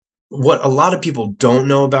what a lot of people don't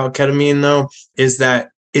know about ketamine, though, is that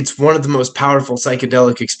it's one of the most powerful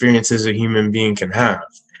psychedelic experiences a human being can have.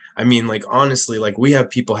 I mean, like, honestly, like, we have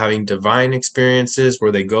people having divine experiences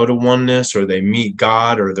where they go to oneness or they meet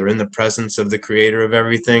God or they're in the presence of the creator of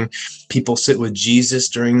everything. People sit with Jesus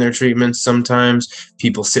during their treatments. Sometimes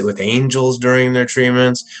people sit with angels during their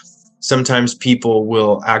treatments. Sometimes people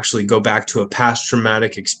will actually go back to a past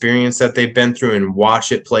traumatic experience that they've been through and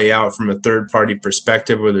watch it play out from a third-party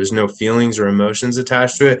perspective where there's no feelings or emotions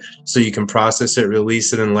attached to it, so you can process it,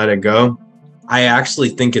 release it, and let it go. I actually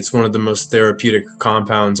think it's one of the most therapeutic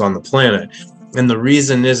compounds on the planet. And the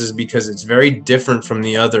reason is because it's very different from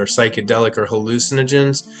the other psychedelic or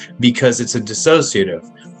hallucinogens because it's a dissociative.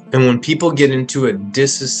 And when people get into a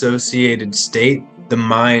disassociated state, the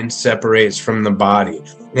mind separates from the body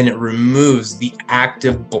and it removes the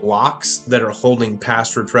active blocks that are holding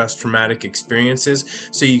past repressed traumatic experiences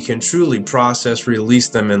so you can truly process, release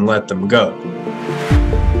them, and let them go.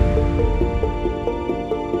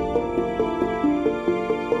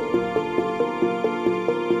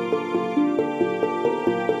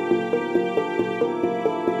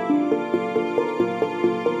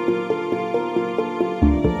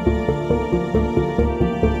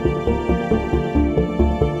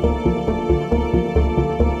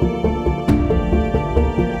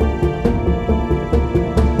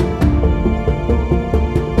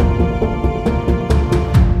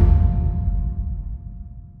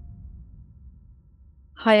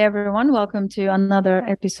 Hi, everyone. Welcome to another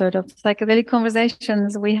episode of Psychedelic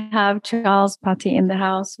Conversations. We have Charles Patti in the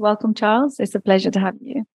house. Welcome, Charles. It's a pleasure to have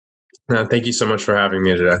you. Thank you so much for having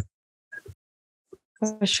me today.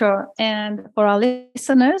 For sure. And for our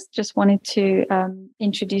listeners, just wanted to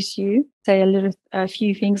introduce you, say a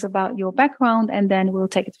few things about your background, and then we'll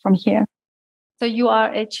take it from here. So you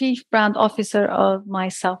are a chief brand officer of My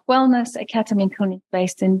Self Wellness, a ketamine clinic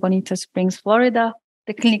based in Bonita Springs, Florida.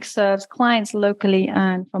 The clinic serves clients locally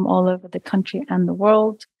and from all over the country and the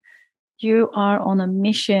world. You are on a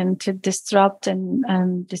mission to disrupt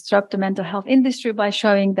the mental health industry by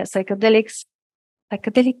showing that psychedelic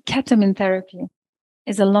ketamine therapy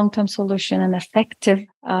is a long-term solution and effective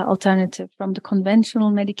alternative from the conventional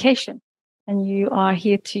medication. And you are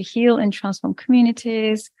here to heal and transform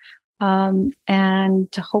communities and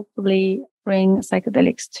to hopefully bring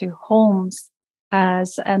psychedelics to homes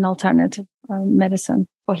as an alternative medicine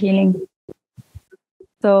for healing.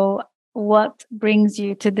 So what brings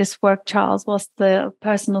you to this work, Charles? What's the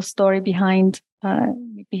personal story behind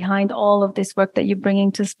all of this work that you're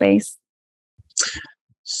bringing to space?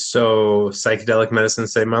 So psychedelic medicine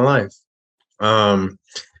saved my life.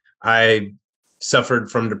 I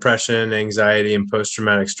suffered from depression, anxiety, and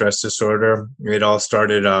post-traumatic stress disorder. It all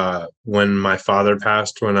started when my father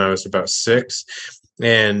passed when I was about 6.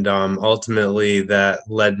 And ultimately, that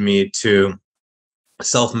led me to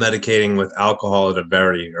self-medicating with alcohol at a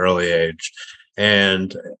very early age.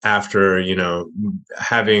 And after,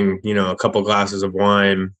 having, a couple glasses of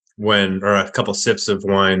wine or a couple sips of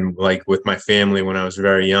wine, like with my family when I was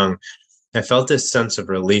very young, I felt this sense of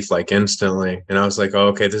relief, like instantly. And I was like, oh,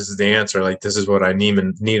 okay, this is the answer. Like, this is what I need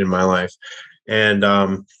in my life. And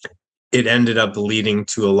it ended up leading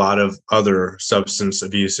to a lot of other substance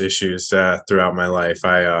abuse issues throughout my life.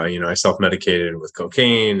 I self-medicated with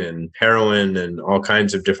cocaine and heroin and all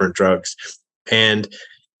kinds of different drugs. And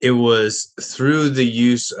it was through the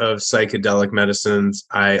use of psychedelic medicines,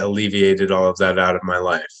 I alleviated all of that out of my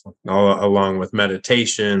life, along with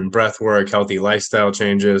meditation, breath work, healthy lifestyle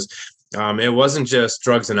changes. It wasn't just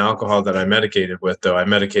drugs and alcohol that I medicated with, though. I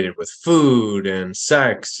medicated with food and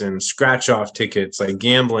sex and scratch-off tickets, like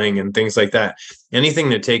gambling and things like that. Anything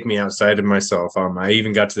to take me outside of myself. I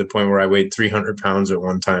even got to the point where I weighed 300 pounds at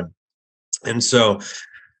one time. And so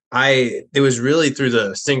it was really through the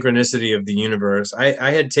synchronicity of the universe.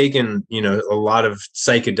 I had taken, a lot of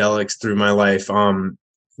psychedelics through my life,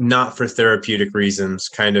 not for therapeutic reasons,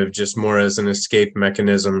 kind of just more as an escape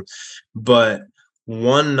mechanism. But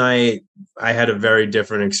one night I had a very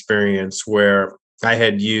different experience where I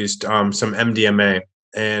had used some MDMA,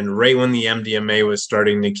 and right when the MDMA was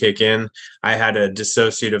starting to kick in, I had a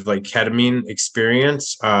dissociative like ketamine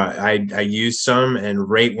experience. I used some, and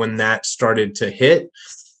right when that started to hit,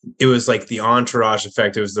 it was like the entourage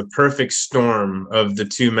effect. It was the perfect storm of the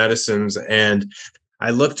two medicines. And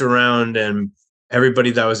I looked around, and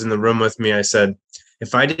everybody that was in the room with me, I said,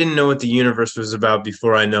 if I didn't know what the universe was about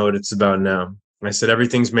before, I know what it's about now. I said,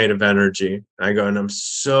 everything's made of energy. I go, and I'm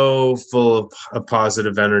so full of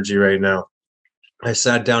positive energy right now. I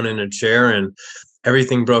sat down in a chair and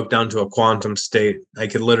everything broke down to a quantum state. I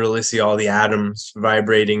could literally see all the atoms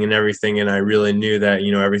vibrating and everything. And I really knew that,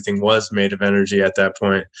 everything was made of energy at that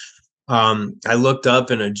point. I looked up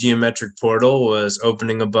and a geometric portal was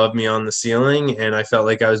opening above me on the ceiling, and I felt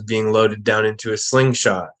like I was being loaded down into a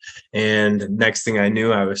slingshot. And next thing I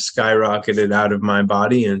knew, I was skyrocketed out of my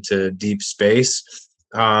body into deep space.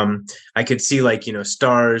 I could see, like,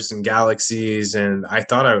 stars and galaxies, and I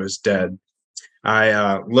thought I was dead.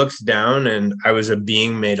 I looked down and I was a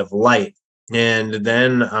being made of light. And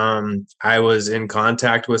then I was in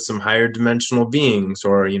contact with some higher dimensional beings,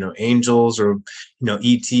 or angels, or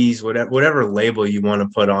ETs, whatever label you want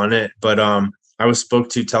to put on it. But I was spoke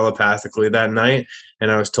to telepathically that night,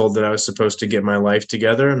 and I was told that I was supposed to get my life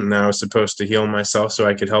together, and I was supposed to heal myself so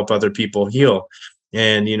I could help other people heal.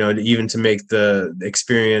 And even to make the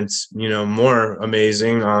experience more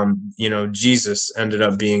amazing, Jesus ended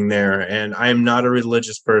up being there. And I am not a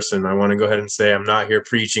religious person. I want to go ahead and say I'm not here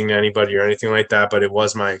preaching to anybody or anything like that, but it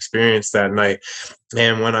was my experience that night.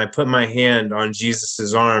 And when I put my hand on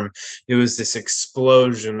Jesus's arm, it was this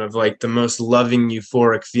explosion of, like, the most loving,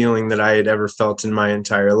 euphoric feeling that I had ever felt in my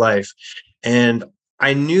entire life. And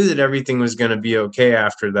I knew that everything was going to be okay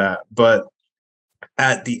after that. But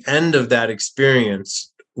at the end of that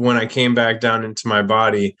experience, when I came back down into my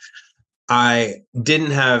body, I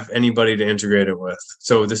didn't have anybody to integrate it with.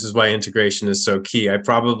 So this is why integration is so key. I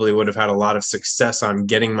probably would have had a lot of success on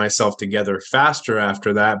getting myself together faster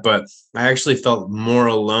after that, but I actually felt more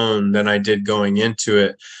alone than I did going into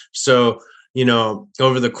it. So,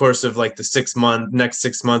 over the course of, like, the next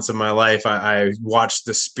 6 months of my life, I watched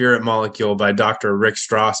The Spirit Molecule by Dr. Rick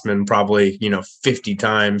Strassman probably, 50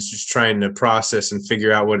 times, just trying to process and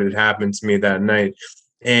figure out what had happened to me that night.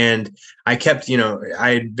 And I kept, I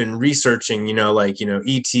had been researching,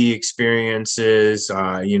 ET experiences,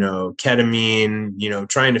 ketamine,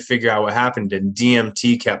 trying to figure out what happened, and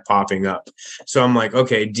DMT kept popping up. So I'm like,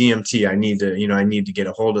 okay, DMT, I need to get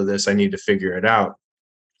a hold of this. I need to figure it out.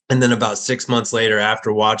 And then about 6 months later,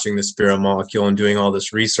 after watching The Spirit Molecule and doing all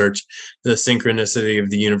this research, the synchronicity of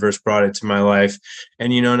the universe brought it to my life.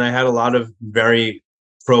 And, and I had a lot of very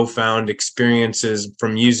profound experiences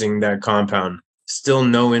from using that compound. Still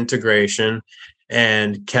no integration,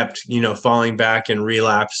 and kept, falling back and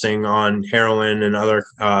relapsing on heroin and other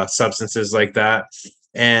substances like that.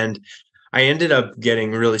 And I ended up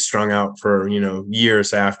getting really strung out for,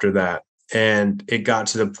 years after that. And it got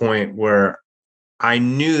to the point where I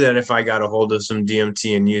knew that if I got a hold of some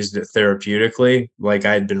DMT and used it therapeutically, like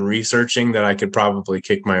I had been researching, that I could probably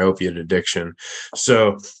kick my opiate addiction.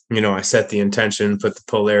 So, I set the intention, put the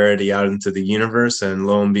polarity out into the universe, and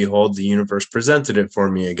lo and behold, the universe presented it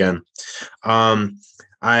for me again.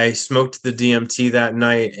 I smoked the DMT that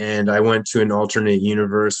night, and I went to an alternate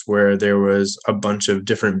universe where there was a bunch of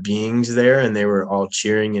different beings there, and they were all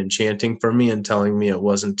cheering and chanting for me and telling me it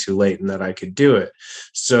wasn't too late and that I could do it.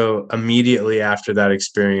 So immediately after that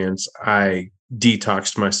experience, I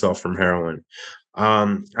detoxed myself from heroin.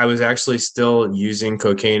 I was actually still using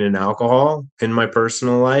cocaine and alcohol in my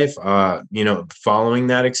personal life, following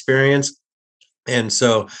that experience. And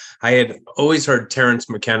so I had always heard Terrence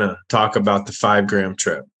McKenna talk about the 5 gram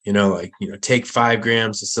trip, take 5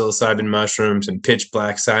 grams of psilocybin mushrooms and pitch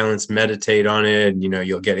black silence, meditate on it, and,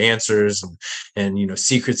 you'll get answers and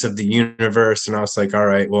secrets of the universe. And I was like, all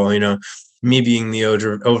right, well, me being the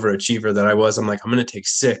overachiever that I was, I'm like, I'm going to take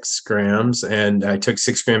 6 grams. And I took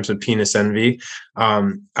 6 grams of penis envy.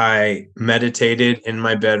 I meditated in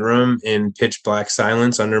my bedroom in pitch black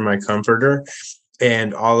silence under my comforter.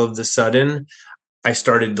 And all of a sudden, I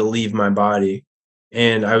started to leave my body,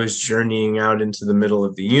 and I was journeying out into the middle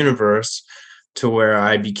of the universe to where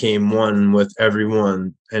I became one with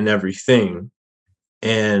everyone and everything.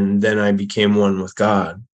 And then I became one with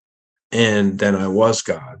God. And then I was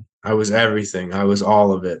God. I was everything. I was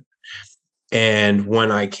all of it. And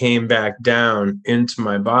when I came back down into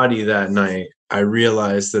my body that night, I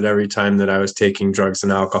realized that every time that I was taking drugs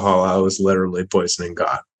and alcohol, I was literally poisoning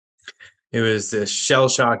God. It was this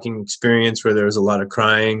shell-shocking experience where there was a lot of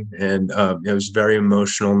crying, and it was a very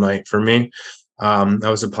emotional night for me. I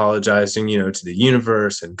was apologizing, to the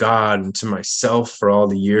universe and God and to myself for all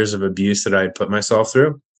the years of abuse that I had put myself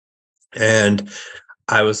through. And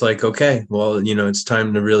I was like, okay, well, it's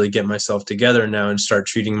time to really get myself together now and start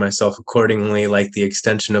treating myself accordingly, like the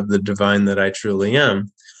extension of the divine that I truly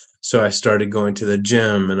am. So I started going to the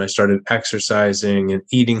gym, and I started exercising and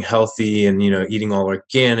eating healthy, and, eating all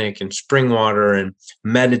organic and spring water, and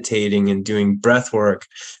meditating and doing breath work.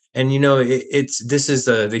 And, this is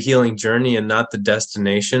the healing journey and not the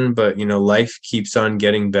destination, but, life keeps on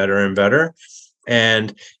getting better and better.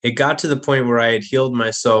 And it got to the point where I had healed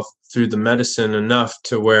myself through the medicine enough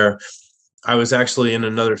to where I was actually in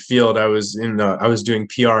another field. I was doing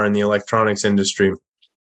PR in the electronics industry.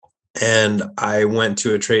 And I went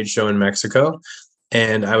to a trade show in Mexico,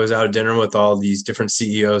 and I was out at dinner with all these different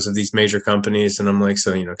CEOs of these major companies. And I'm like,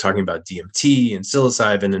 so, talking about DMT and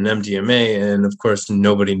psilocybin and MDMA. And of course,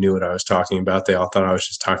 nobody knew what I was talking about. They all thought I was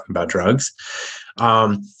just talking about drugs.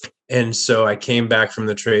 And so I came back from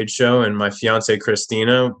the trade show, and my fiance,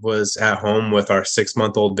 Christina, was at home with our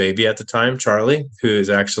 6-month-old baby at the time, Charlie, who is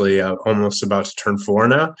actually almost about to turn 4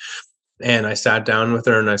 now. And I sat down with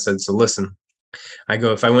her and I said, so listen, I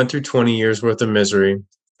go, if I went through 20 years worth of misery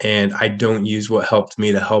and I don't use what helped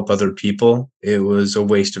me to help other people, it was a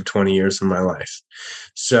waste of 20 years of my life.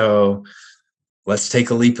 So let's take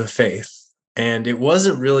a leap of faith. And it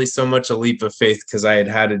wasn't really so much a leap of faith because I had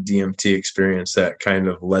had a DMT experience that kind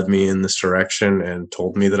of led me in this direction and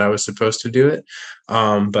told me that I was supposed to do it.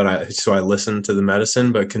 So I listened to the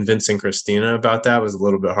medicine, but convincing Christina about that was a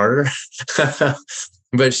little bit harder.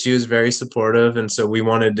 But she was very supportive. And so we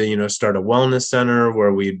wanted to, start a wellness center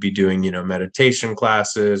where we'd be doing, meditation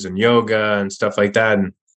classes and yoga and stuff like that.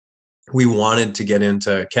 And we wanted to get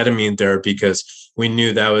into ketamine therapy because we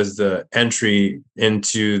knew that was the entry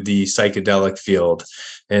into the psychedelic field.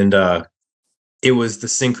 And it was the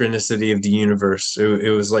synchronicity of the universe. It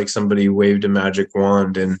was like somebody waved a magic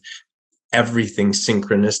wand and everything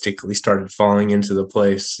synchronistically started falling into the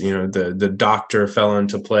place. The doctor fell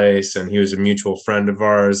into place, and he was a mutual friend of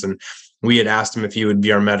ours. And we had asked him if he would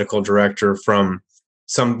be our medical director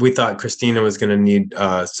we thought Christina was going to need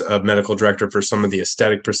a medical director for some of the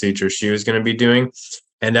aesthetic procedures she was going to be doing.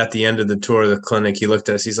 And at the end of the tour of the clinic, he looked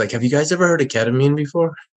at us. He's like, have you guys ever heard of ketamine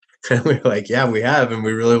before? And we were like, yeah, we have. And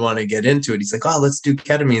we really want to get into it. He's like, oh, let's do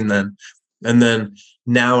ketamine then. And then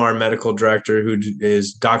now our medical director, who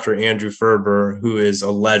is Dr. Andrew Ferber, who is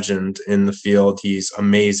a legend in the field. He's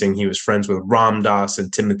amazing. He was friends with Ram Dass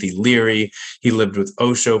and Timothy Leary. He lived with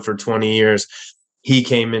Osho for 20 years. He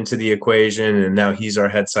came into the equation, and now he's our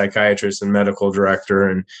head psychiatrist and medical director,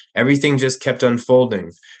 and everything just kept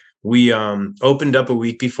unfolding. We opened up a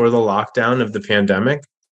week before the lockdown of the pandemic,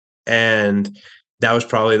 and that was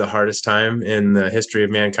probably the hardest time in the history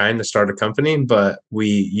of mankind to start a company, but we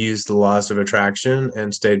used the laws of attraction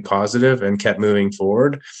and stayed positive and kept moving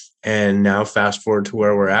forward. And now fast forward to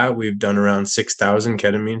where we're at, we've done around 6,000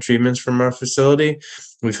 ketamine treatments from our facility.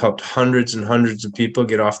 We've helped hundreds and hundreds of people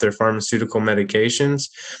get off their pharmaceutical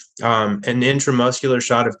medications. An intramuscular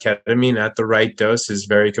shot of ketamine at the right dose is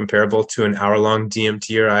very comparable to an hour-long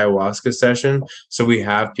DMT or ayahuasca session. So we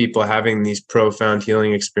have people having these profound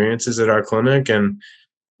healing experiences at our clinic, and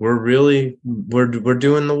we're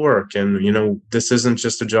doing the work. And, this isn't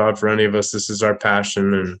just a job for any of us. This is our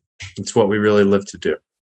passion, and it's what we really live to do.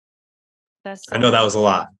 I know that was a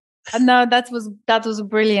lot. No, that was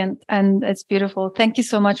brilliant, and it's beautiful. Thank you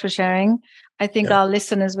so much for sharing. I think our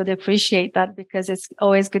listeners would appreciate that, because it's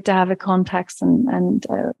always good to have a context and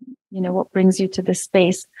what brings you to this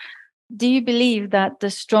space. Do you believe that the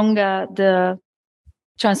stronger the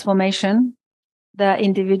transformation that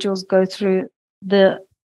individuals go through, the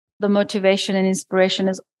motivation and inspiration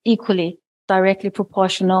is equally directly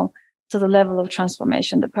proportional to the level of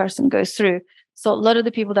transformation the person goes through? So a lot of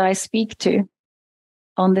the people that I speak to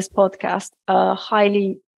on this podcast are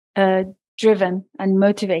highly driven and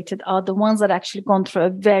motivated, are the ones that actually gone through a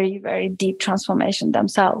very, very deep transformation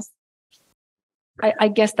themselves. I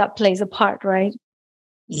guess that plays a part, right?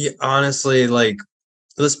 Yeah, honestly,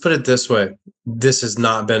 let's put it this way. This has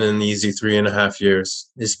not been an easy 3.5 years,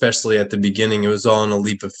 especially at the beginning. It was all in a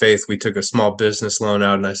leap of faith. We took a small business loan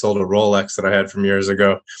out, and I sold a Rolex that I had from years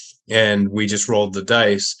ago, and we just rolled the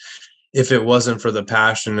dice. If it wasn't for the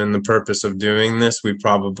passion and the purpose of doing this, we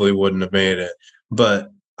probably wouldn't have made it.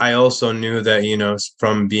 But I also knew that,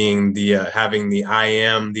 from being having the I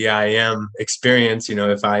am experience,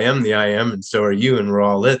 if I am the I am and so are you, and we're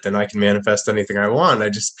all lit, then I can manifest anything I want. I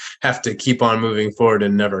just have to keep on moving forward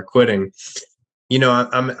and never quitting.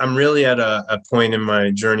 I'm really at a point in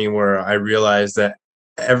my journey where I realize that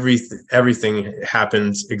everything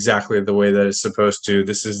happens exactly the way that it's supposed to.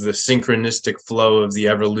 This is the synchronistic flow of the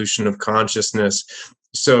evolution of consciousness.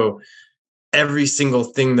 So every single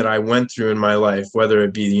thing that I went through in my life, whether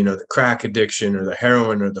it be, the crack addiction or the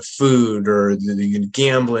heroin or the food or the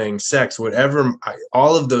gambling, sex, whatever,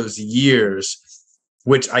 all of those years,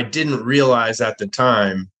 which I didn't realize at the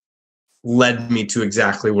time, led me to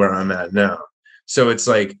exactly where I'm at now. So it's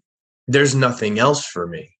like, there's nothing else for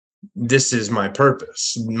me. This is my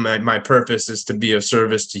purpose. My purpose is to be of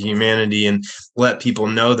service to humanity and let people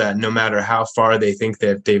know that no matter how far they think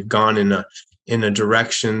that they've gone in a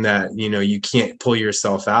direction that, you can't pull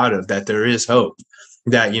yourself out of, that there is hope.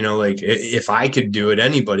 That, if I could do it,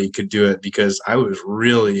 anybody could do it, because I was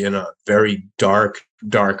really in a very dark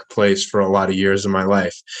place for a lot of years of my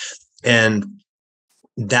life. And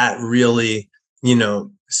that really,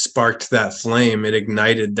 sparked that flame. It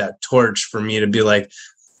ignited that torch for me to be like,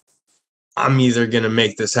 I'm either going to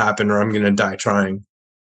make this happen or I'm going to die trying.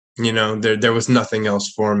 There was nothing else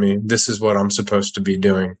for me. This is what I'm supposed to be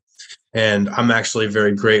doing. And I'm actually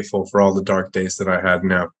very grateful for all the dark days that I had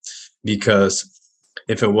now, because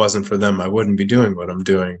if it wasn't for them, I wouldn't be doing what I'm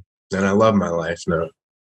doing. And I love my life now.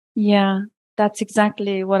 Yeah, that's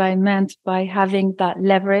exactly what I meant by having that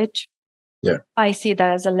leverage. Yeah. I see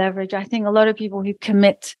that as a leverage. I think a lot of people who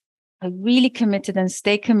commit, are really committed and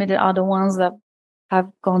stay committed, are the ones that have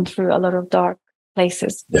gone through a lot of dark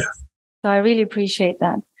places. Yeah. So I really appreciate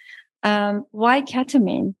that. Why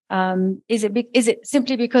ketamine? Is it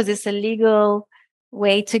simply because it's a legal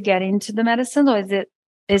way to get into the medicine, or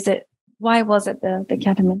is it why was it the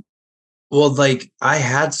ketamine? Well, I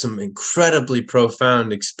had some incredibly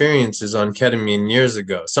profound experiences on ketamine years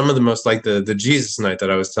ago. Some of the most, like the Jesus night that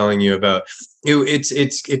I was telling you about. It's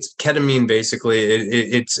ketamine basically.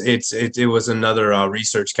 It was another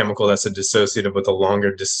research chemical that's a dissociative with a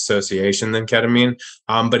longer dissociation than ketamine.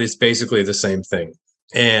 But it's basically the same thing.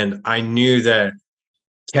 And I knew that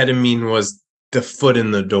ketamine was the foot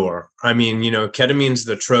in the door. I mean, ketamine's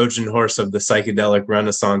the Trojan horse of the psychedelic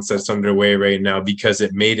renaissance that's underway right now, because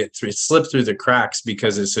it slipped through the cracks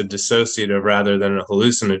because it's a dissociative rather than a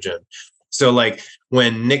hallucinogen. So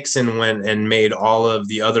when Nixon went and made all of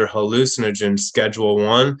the other hallucinogens Schedule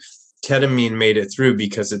 1, ketamine made it through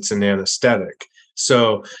because it's an anesthetic.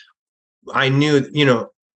 So I knew,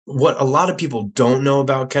 what a lot of people don't know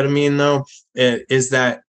about ketamine though, is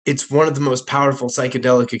that it's one of the most powerful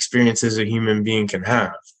psychedelic experiences a human being can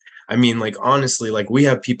have. I mean, honestly, we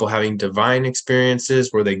have people having divine experiences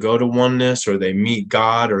where they go to oneness, or they meet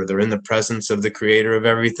God, or they're in the presence of the creator of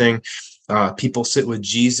everything. People sit with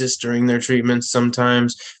Jesus during their treatments.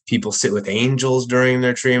 Sometimes people sit with angels during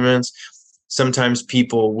their treatments. Sometimes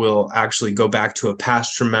people will actually go back to a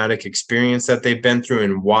past traumatic experience that they've been through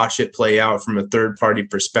and watch it play out from a third-party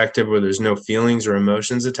perspective where there's no feelings or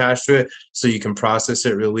emotions attached to it, so you can process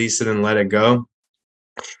it, release it, and let it go.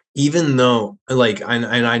 Even though,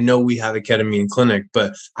 and I know we have a ketamine clinic,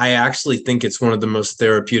 but I actually think it's one of the most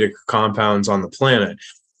therapeutic compounds on the planet.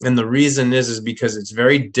 And the reason is because it's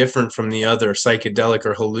very different from the other psychedelic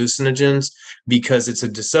or hallucinogens, because it's a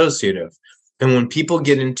dissociative. And when people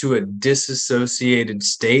get into a disassociated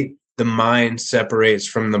state, the mind separates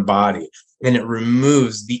from the body, and it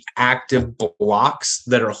removes the active blocks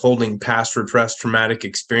that are holding past repressed traumatic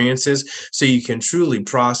experiences, so you can truly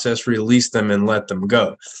process, release them, and let them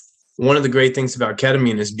go. One of the great things about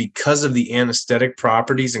ketamine is because of the anesthetic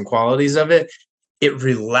properties and qualities of it, it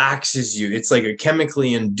relaxes you. It's like a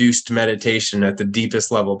chemically induced meditation at the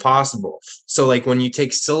deepest level possible. So when you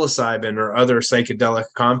take psilocybin or other psychedelic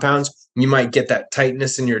compounds, you might get that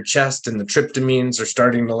tightness in your chest, and the tryptamines are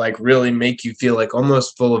starting to really make you feel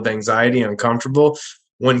almost full of anxiety, uncomfortable.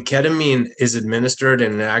 When ketamine is administered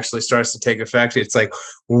and it actually starts to take effect, it's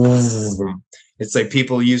it's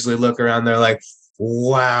people usually look around, they're like,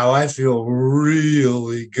 wow, I feel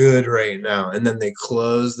really good right now. And then they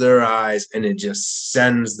close their eyes, and it just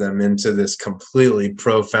sends them into this completely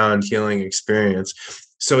profound healing experience.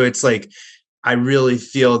 So it's I really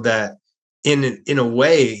feel that in a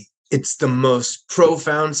way, it's the most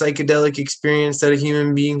profound psychedelic experience that a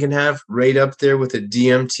human being can have, right up there with a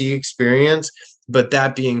DMT experience. But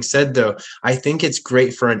that being said, though, I think it's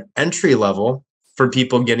great for an entry level for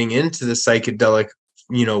people getting into the psychedelic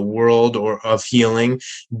world or of healing,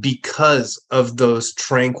 because of those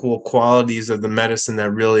tranquil qualities of the medicine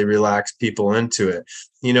that really relax people into it.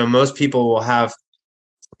 Most people will have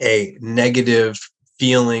a negative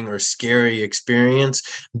feeling or scary experience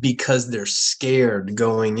because they're scared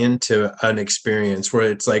going into an experience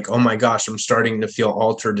where it's oh my gosh, I'm starting to feel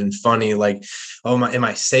altered and funny. Oh, am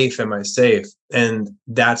I safe? Am I safe? And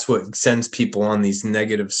that's what sends people on these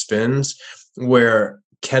negative spins, where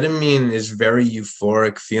ketamine is very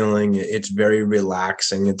euphoric feeling. It's very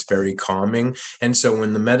relaxing. It's very calming. And so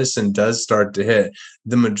when the medicine does start to hit,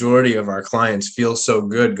 the majority of our clients feel so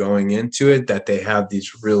good going into it that they have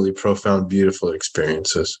these really profound, beautiful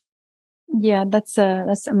experiences. Yeah, that's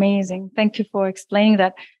amazing. Thank you for explaining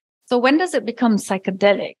that. So when does it become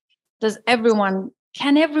psychedelic?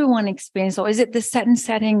 Can everyone experience, or is it the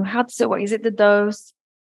setting? How does it work? Is it the dose?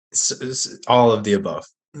 It's all of the above.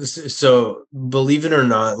 So believe it or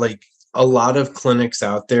not, a lot of clinics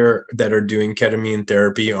out there that are doing ketamine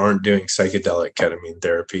therapy aren't doing psychedelic ketamine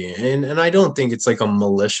therapy. And I don't think it's a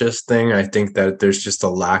malicious thing. I think that there's just a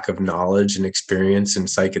lack of knowledge and experience in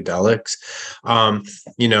psychedelics.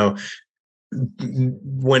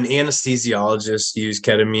 when anesthesiologists use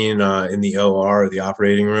ketamine in the OR or the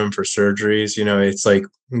operating room for surgeries, it's like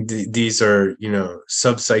these are,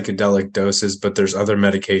 sub psychedelic doses, but there's other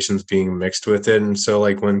medications being mixed with it. And so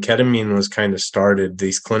like when ketamine was kind of started,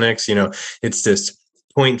 these clinics, it's this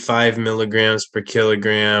 0.5 milligrams per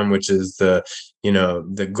kilogram, which is the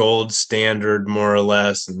gold standard more or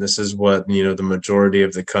less. And this is what, the majority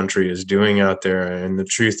of the country is doing out there. And the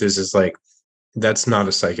truth is like, that's not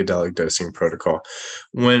a psychedelic dosing protocol.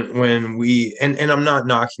 When we and I'm not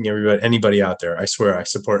knocking anybody out there. I swear I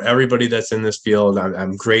support everybody that's in this field.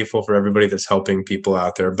 I'm grateful for everybody that's helping people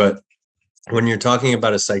out there. But when you're talking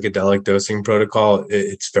about a psychedelic dosing protocol,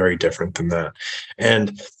 it's very different than that.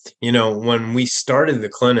 And when we started the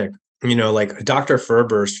clinic, like Dr.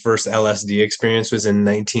 Ferber's first LSD experience was in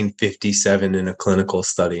 1957 in a clinical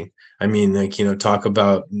study. I mean, like, talk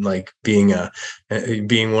about like being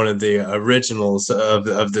one of the originals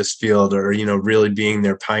of this field, or, really being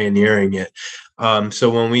there pioneering it. So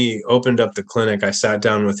when we opened up the clinic, I sat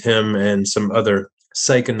down with him and some other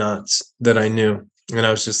psychonauts that I knew. And I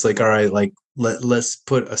was just like, all right, like, let's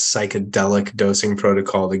put a psychedelic dosing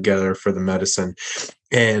protocol together for the medicine.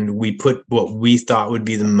 And we put what we thought would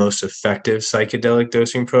be the most effective psychedelic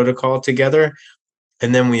dosing protocol together.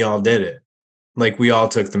 And then we all did it. Like, we all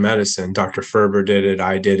took the medicine. Dr. Ferber did it.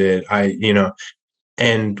 I did it.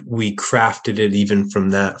 And we crafted it even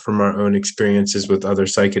from our own experiences with other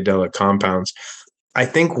psychedelic compounds. I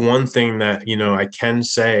think one thing that, I can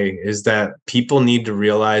say is that people need to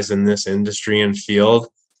realize in this industry and field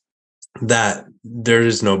that there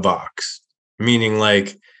is no box, meaning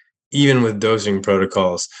like, even with dosing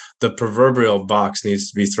protocols, the proverbial box needs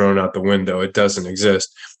to be thrown out the window. It doesn't exist.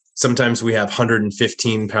 Sometimes we have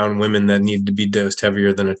 115-pound women that need to be dosed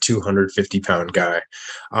heavier than a 250-pound guy.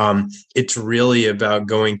 It's really about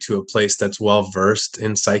going to a place that's well-versed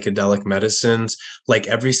in psychedelic medicines. Like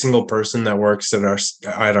every single person that works at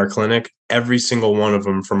our clinic, every single one of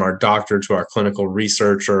them, from our doctor to our clinical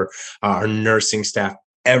researcher, our nursing staff,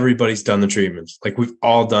 everybody's done the treatments. Like, we've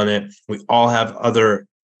all done it. We all have other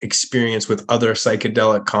experience with other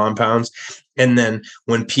psychedelic compounds. And then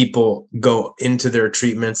when people go into their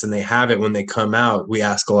treatments and they have it, when they come out, we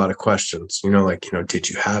ask a lot of questions, did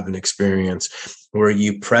you have an experience? Were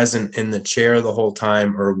you present in the chair the whole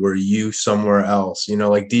time, or were you somewhere else?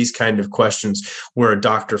 Like these kind of questions where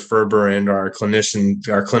Dr. Ferber and our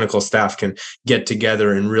clinical staff can get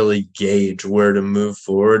together and really gauge where to move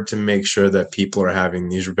forward to make sure that people are having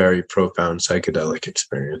these very profound psychedelic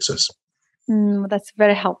experiences. That's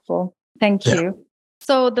very helpful. Thank you.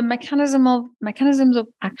 So the mechanisms of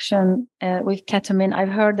action with ketamine, I've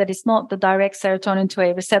heard that it's not the direct serotonin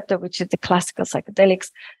 2A receptor, which is the classical psychedelics.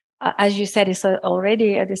 As you said, it's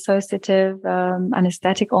already a dissociative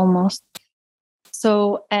anesthetic almost.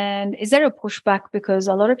 So, and is there a pushback because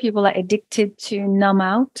a lot of people are addicted to numb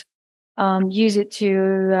out, use it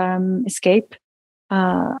to escape?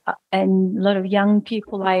 And a lot of young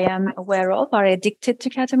people I am aware of are addicted to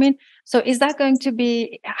ketamine. So is that going to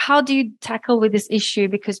be, how do you tackle with this issue?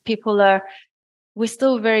 Because we're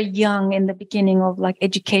still very young in the beginning of like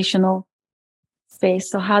educational phase.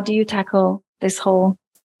 So how do you tackle this whole,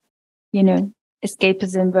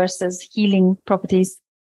 escapism versus healing properties?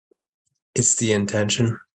 It's the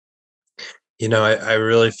intention. I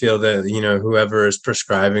really feel that, whoever is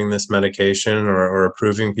prescribing this medication or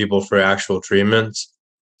approving people for actual treatments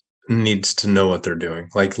needs to know what they're doing.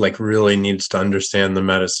 Like really needs to understand the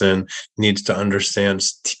medicine, needs to understand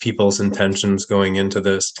people's intentions going into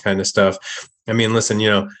this kind of stuff. I mean, listen,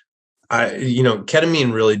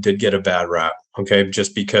 ketamine really did get a bad rap. Okay.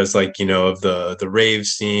 Just because of the rave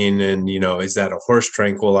scene and, is that a horse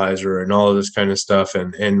tranquilizer and all of this kind of stuff.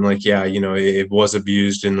 And it was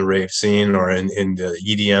abused in the rave scene or in the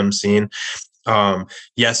EDM scene.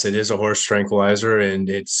 Yes, it is a horse tranquilizer and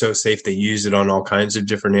it's so safe. They use it on all kinds of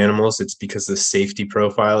different animals. It's because the safety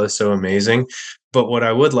profile is so amazing. But what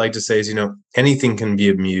I would like to say is, anything can be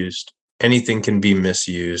abused. Anything can be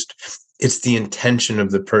misused. It's the intention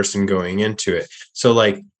of the person going into it. So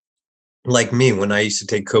like me, when I used to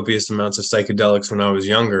take copious amounts of psychedelics when I was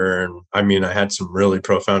younger, and I mean, I had some really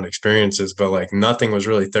profound experiences, but like nothing was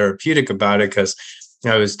really therapeutic about it because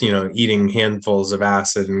I was, eating handfuls of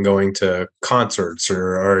acid and going to concerts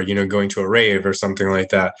or going to a rave or something like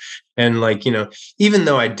that. And even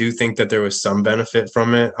though I do think that there was some benefit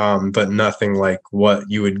from it, but nothing like what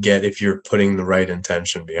you would get if you're putting the right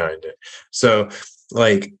intention behind it. So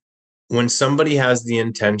when somebody has the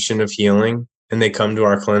intention of healing and they come to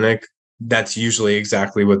our clinic, that's usually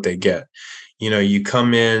exactly what they get. You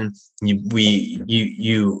come in,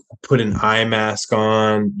 you put an eye mask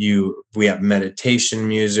on, we have meditation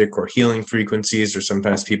music or healing frequencies, or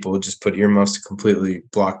sometimes people just put earmuffs to completely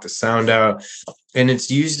block the sound out. And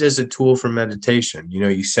it's used as a tool for meditation.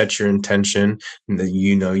 You set your intention, and then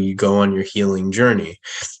you go on your healing journey.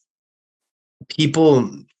 People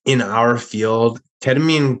in our field,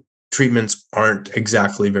 ketamine treatments aren't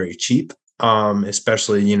exactly very cheap.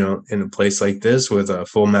 Especially, in a place like this with a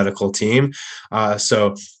full medical team.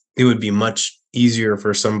 So it would be much easier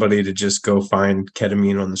for somebody to just go find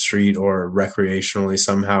ketamine on the street or recreationally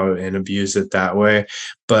somehow and abuse it that way.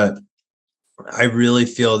 But I really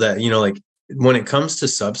feel that, like when it comes to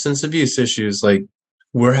substance abuse issues, like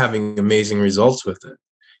we're having amazing results with it.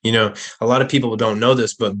 A lot of people don't know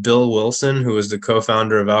this, but Bill Wilson, who was the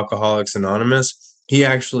co-founder of Alcoholics Anonymous, he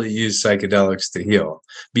actually used psychedelics to heal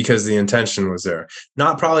because the intention was there.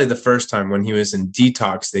 Not probably the first time. When he was in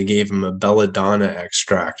detox, they gave him a belladonna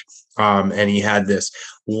extract. And he had this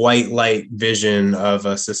white light vision of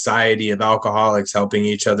a society of alcoholics helping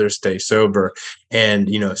each other stay sober. And,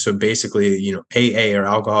 so basically, AA or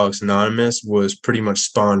Alcoholics Anonymous was pretty much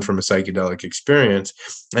spawned from a psychedelic experience.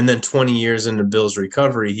 And then 20 years into Bill's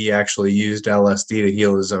recovery, he actually used LSD to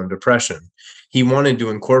heal his own depression. He wanted to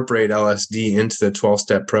incorporate LSD into the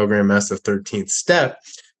 12-step program as the 13th step.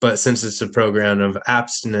 But since it's a program of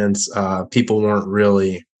abstinence, people weren't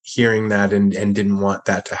really hearing that and didn't want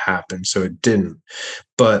that to happen. So it didn't.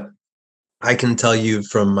 But I can tell you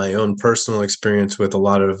from my own personal experience with a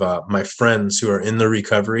lot of my friends who are in the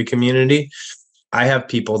recovery community, I have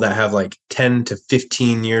people that have like 10 to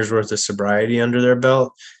 15 years worth of sobriety under their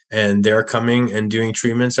belt, and they're coming and doing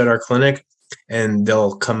treatments at our clinic, and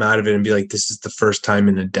they'll come out of it and be like, this is the first time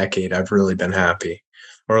in a decade I've really been happy.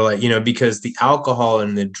 Or like, because the alcohol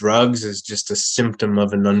and the drugs is just a symptom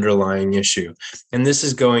of an underlying issue. And this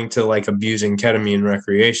is going to like abusing ketamine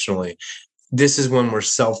recreationally. This is when we're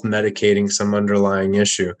self-medicating some underlying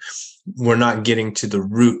issue. We're not getting to the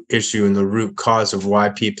root issue and the root cause of why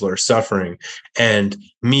people are suffering. And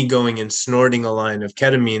me going and snorting a line of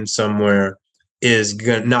ketamine somewhere is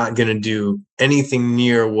not going to do anything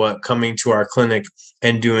near what coming to our clinic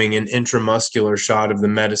and doing an intramuscular shot of the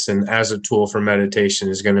medicine as a tool for meditation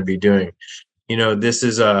is going to be doing.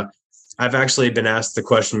 I've actually been asked the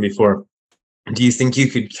question before, do you think you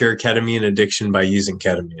could cure ketamine addiction by using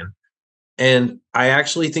ketamine? And I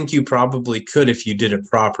actually think you probably could if you did it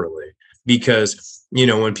properly, because,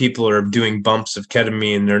 when people are doing bumps of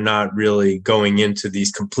ketamine, they're not really going into these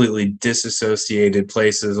completely disassociated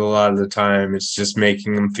places. A lot of the time, it's just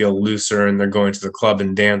making them feel looser, and they're going to the club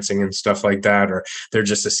and dancing and stuff like that, or they're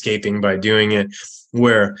just escaping by doing it.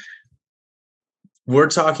 Where we're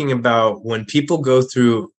talking about when people go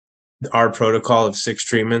through our protocol of 6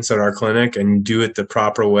 treatments at our clinic and do it the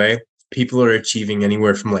proper way, people are achieving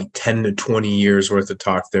anywhere from like 10 to 20 years worth of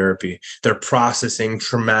talk therapy. They're processing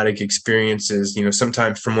traumatic experiences,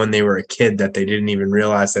 sometimes from when they were a kid that they didn't even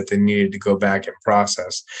realize that they needed to go back and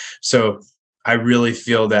process. So I really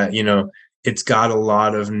feel that, it's got a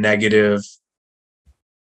lot of negative,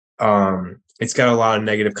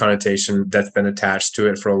 connotation that's been attached to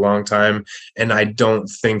it for a long time. And I don't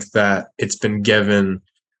think that it's been given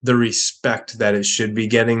the respect that it should be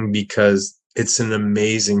getting, because it's an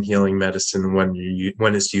amazing healing medicine when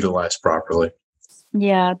it's utilized properly.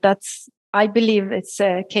 Yeah, I believe it's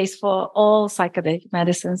a case for all psychedelic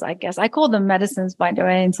medicines, I guess. I call them medicines, by the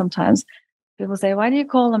way, and sometimes people say, why do you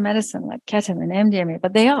call them medicine, like ketamine, MDMA?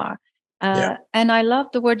 But they are. Yeah. And I love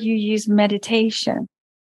the word you use, meditation.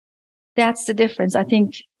 That's the difference. I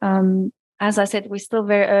think, as I said, we're still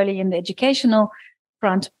very early in the educational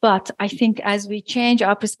front, but I think as we change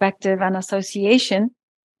our perspective and association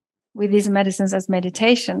with these medicines as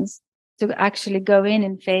meditations, to actually go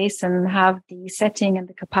in face and have the setting and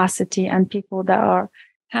the capacity and people that are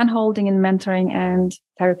hand-holding and mentoring and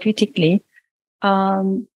therapeutically,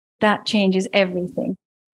 that changes everything.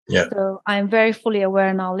 Yeah. So I'm very fully aware,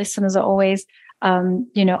 and our listeners are always,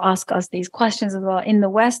 ask us these questions as well. In the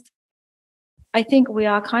West, I think we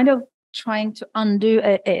are kind of trying to undo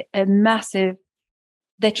a massive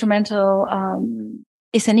detrimental,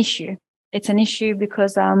 it's an issue. It's an issue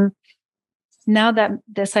because now that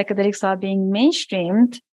the psychedelics are being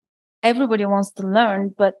mainstreamed, everybody wants to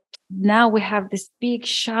learn, but now we have this big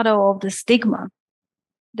shadow of the stigma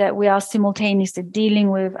that we are simultaneously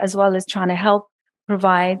dealing with, as well as trying to help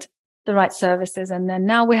provide the right services. And then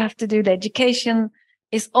now we have to do the education.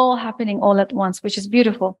 It's all happening all at once, which is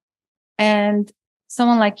beautiful. And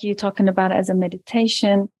someone like you talking about it as a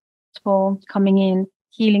meditation tool, coming in,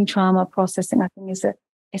 healing trauma, processing, I think it's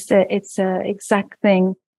a exact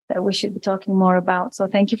thing that we should be talking more about. So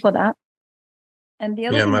thank you for that. And the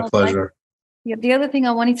other Yeah, thing my pleasure. the other thing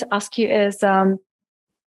I wanted to ask you is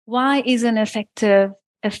why is an effective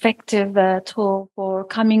tool for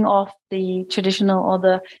coming off the traditional or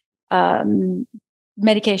the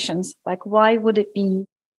medications? Like, why would it be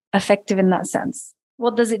effective in that sense?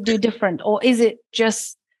 What does it do different? Or is it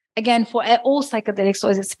just, again, for all psychedelics,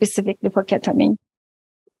 or is it specifically for ketamine?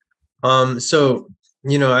 So,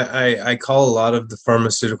 I call a lot of the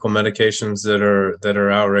pharmaceutical medications that are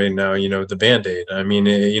out right now, the Band-Aid. I mean,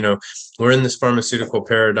 we're in this pharmaceutical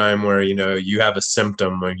paradigm where, you have a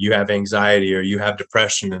symptom, or you have anxiety, or you have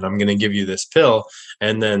depression, and I'm going to give you this pill,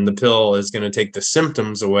 and then the pill is going to take the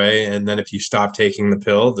symptoms away. And then if you stop taking the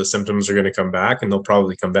pill, the symptoms are going to come back, and they'll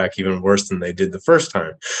probably come back even worse than they did the first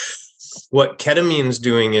time. What ketamine is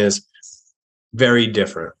doing is very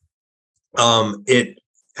different. It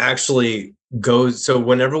actually goes, so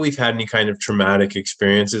whenever we've had any kind of traumatic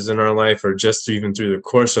experiences in our life, or just even through the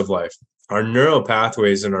course of life, our neural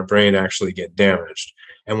pathways in our brain actually get damaged.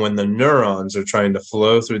 And when the neurons are trying to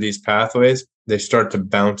flow through these pathways, they start to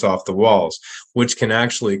bounce off the walls, which can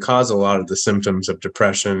actually cause a lot of the symptoms of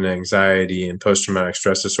depression, anxiety, and post-traumatic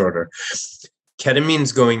stress disorder.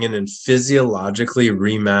 Ketamine's going in and physiologically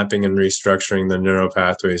remapping and restructuring the neural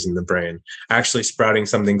pathways in the brain, actually sprouting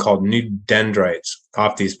something called new dendrites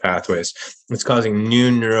off these pathways. It's causing new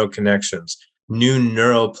neural connections, new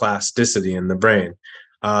neuroplasticity in the brain.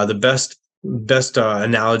 The best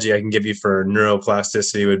analogy I can give you for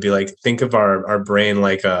neuroplasticity would be like, think of our brain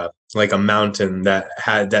like a mountain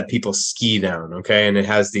that people ski down, okay? And it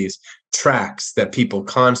has these tracks that people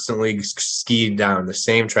constantly ski down, the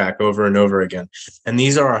same track over and over again. And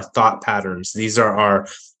these are our thought patterns. These are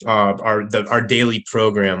our daily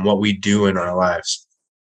program, what we do in our lives.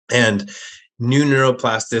 And new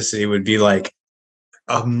neuroplasticity would be like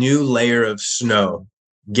a new layer of snow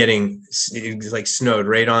getting like snowed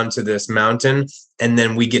right onto this mountain. And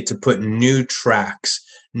then we get to put new tracks,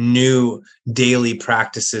 new daily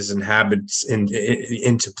practices and habits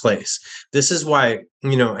into place. This is why,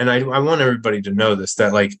 and I want everybody to know this,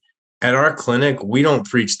 that like at our clinic, we don't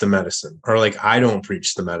preach the medicine, or like I don't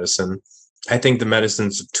preach the medicine. I think the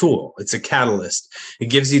medicine's a tool. It's a catalyst. It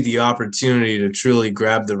gives you the opportunity to truly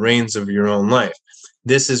grab the reins of your own life.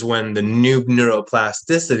 This is when the new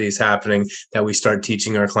neuroplasticity is happening, that we start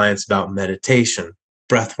teaching our clients about meditation,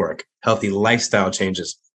 breath work, healthy lifestyle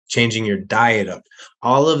changes, changing your diet up,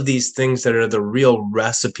 all of these things that are the real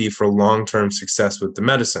recipe for long-term success with the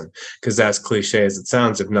medicine. Because as cliche as it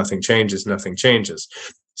sounds, if nothing changes, nothing changes.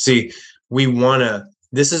 See,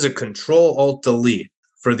 this is a Control-Alt-Delete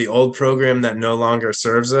for the old program that no longer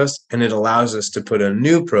serves us, and it allows us to put a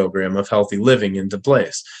new program of healthy living into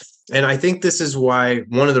place. And I think this is why,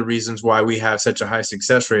 one of the reasons why we have such a high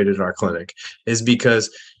success rate at our clinic is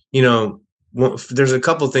because, there's a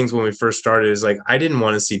couple of things when we first started is like, I didn't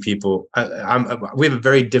want to see people. We have a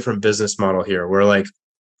very different business model here where like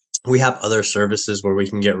we have other services where we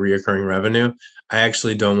can get reoccurring revenue. I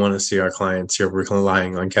actually don't want to see our clients here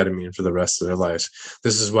relying on ketamine for the rest of their lives.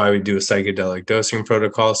 This is why we do a psychedelic dosing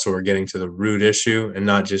protocol. So we're getting to the root issue and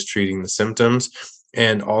not just treating the symptoms.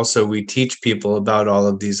 And also we teach people about all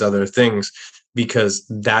of these other things, because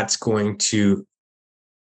that's going to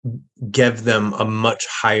give them a much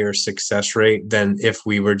higher success rate than if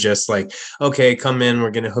we were just like, okay, come in, we're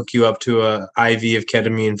going to hook you up to a IV of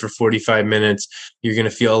ketamine for 45 minutes. You're going to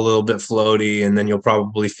feel a little bit floaty, and then you'll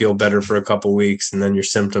probably feel better for a couple of weeks, and then your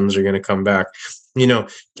symptoms are going to come back.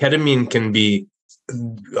 Ketamine can be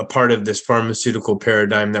a part of this pharmaceutical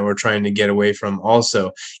paradigm that we're trying to get away from.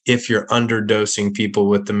 Also, if you're underdosing people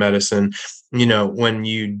with the medicine, when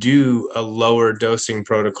you do a lower dosing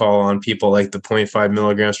protocol on people, like the 0.5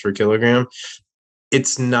 milligrams per kilogram,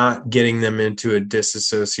 it's not getting them into a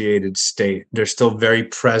disassociated state. They're still very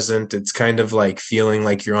present. It's kind of like feeling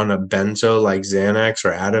like you're on a benzo, like Xanax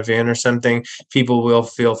or Ativan or something. People will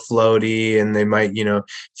feel floaty, and they might,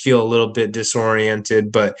 feel a little bit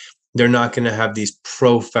disoriented, but they're not going to have these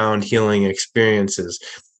profound healing experiences.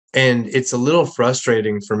 And it's a little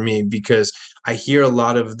frustrating for me, because I hear a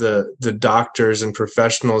lot of the doctors and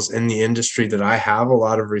professionals in the industry that I have a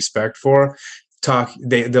lot of respect for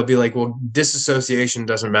they'll be like, well, disassociation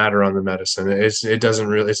doesn't matter on the medicine.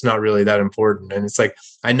 It's not really that important. And it's like,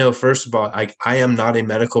 I know, first of all, I am not a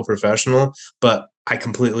medical professional, but I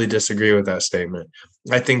completely disagree with that statement.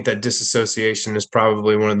 I think that disassociation is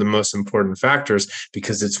probably one of the most important factors,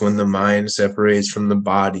 because it's when the mind separates from the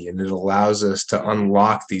body, and it allows us to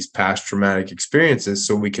unlock these past traumatic experiences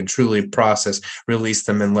so we can truly process, release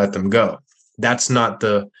them, and let them go. That's not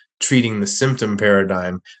the treating the symptom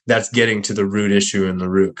paradigm that's getting to the root issue and the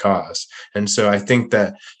root cause. And so I think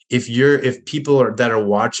that if people that are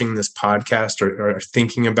watching this podcast are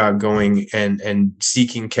thinking about going and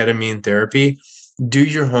seeking ketamine therapy, do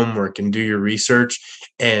your homework and do your research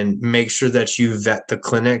and make sure that you vet the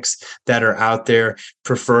clinics that are out there.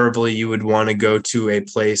 Preferably, you would want to go to a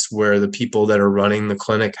place where the people that are running the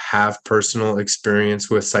clinic have personal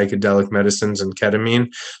experience with psychedelic medicines and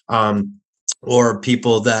ketamine, or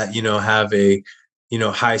people that, have a,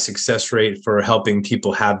 high success rate for helping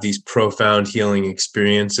people have these profound healing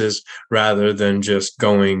experiences rather than just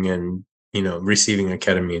going and, receiving a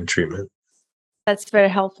ketamine treatment. That's very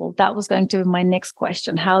helpful. That was going to be my next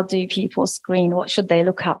question. How do people screen? What should they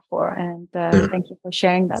look out for? And thank you for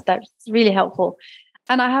sharing that. That's really helpful.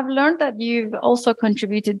 And I have learned that you've also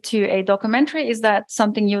contributed to a documentary. Is that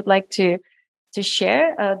something you'd like to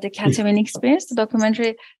share? The ketamine experience, the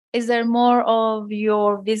documentary. Is there more of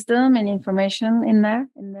your wisdom and information in there?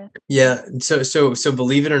 Yeah. So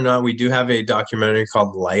believe it or not, we do have a documentary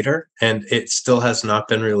called Lighter, and it still has not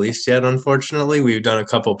been released yet. Unfortunately, we've done a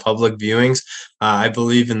couple public viewings. I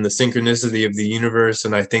believe in the synchronicity of the universe,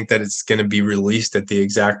 and I think that it's going to be released at the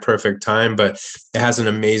exact perfect time. But it has an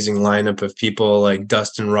amazing lineup of people like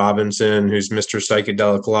Dustin Robinson, who's Mr.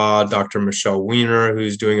 Psychedelic Law, Dr. Michelle Weiner,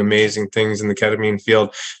 who's doing amazing things in the ketamine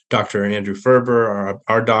field, Dr. Andrew Ferber,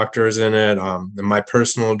 our doctors in it, my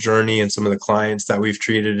personal journey and some of the clients that we've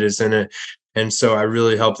treated is in it. And so I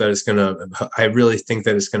really think that it's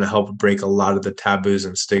going to help break a lot of the taboos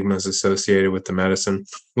and stigmas associated with the medicine.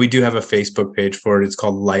 We do have a Facebook page for it. It's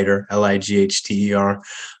called Lighter, Lighter.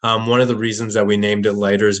 One of the reasons that we named it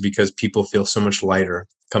Lighter is because people feel so much lighter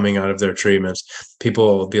coming out of their treatments.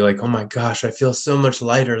 People will be like, oh my gosh, I feel so much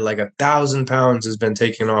lighter. Like 1,000 pounds has been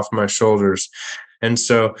taken off my shoulders. And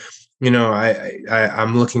so,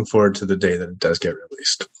 I'm looking forward to the day that it does get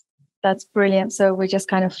released. That's brilliant. So we just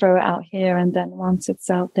kind of throw it out here, and then once it's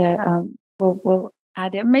out there, we'll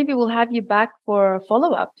add it. Maybe we'll have you back for a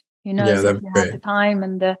follow-up, if you have the time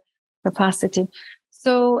and the capacity.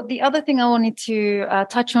 So the other thing I wanted to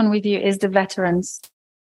touch on with you is the veterans.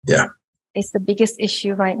 Yeah. It's the biggest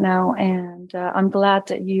issue right now, and I'm glad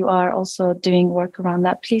that you are also doing work around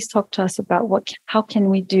that. Please talk to us about how can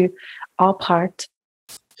we do our part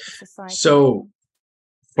in society. So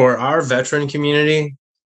for our veteran community,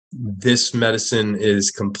 this medicine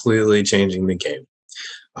is completely changing the game.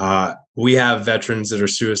 We have veterans that are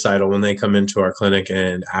suicidal when they come into our clinic,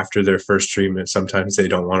 and after their first treatment, sometimes they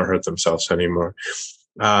don't want to hurt themselves anymore.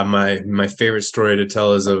 My favorite story to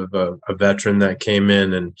tell is of a veteran that came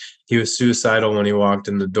in, and he was suicidal when he walked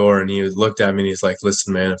in the door, and he looked at me and he's like,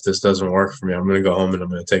 listen, man, if this doesn't work for me, I'm going to go home and I'm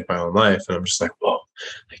going to take my own life. And I'm just like, whoa,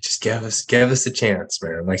 like, just give us a chance,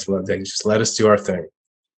 man. Like, just let us do our thing.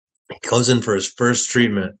 He goes in for his first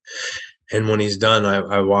treatment. And when he's done,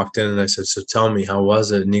 I walked in and I said, so tell me, how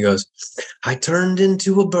was it? And he goes, I turned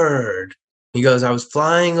into a bird. He goes, I was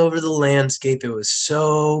flying over the landscape. It was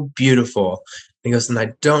so beautiful. He goes, and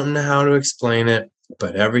I don't know how to explain it,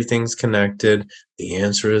 but everything's connected. The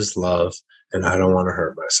answer is love, and I don't want to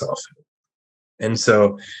hurt myself. And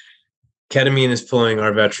so ketamine is pulling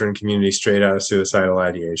our veteran community straight out of suicidal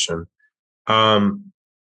ideation.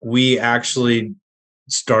 We actually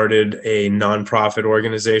started a nonprofit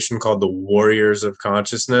organization called the Warriors of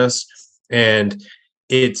Consciousness. And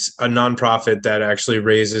it's a nonprofit that actually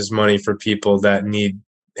raises money for people that need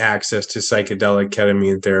access to psychedelic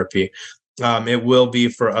ketamine therapy. It will be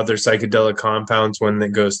for other psychedelic compounds when it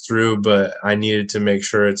goes through, but I needed to make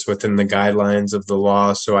sure it's within the guidelines of the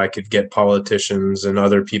law so I could get politicians and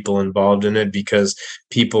other people involved in it, because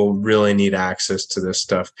people really need access to this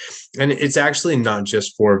stuff. And it's actually not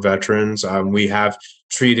just for veterans. We have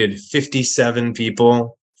treated 57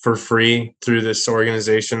 people for free through this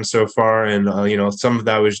organization so far. And, some of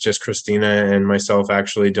that was just Christina and myself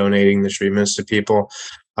actually donating the treatments to people.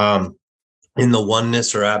 In the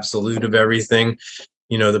oneness or absolute of everything,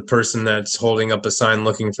 the person that's holding up a sign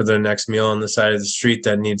looking for their next meal on the side of the street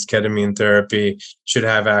that needs ketamine therapy should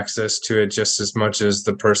have access to it just as much as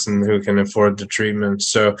the person who can afford the treatment.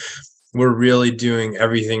 So we're really doing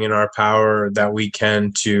everything in our power that we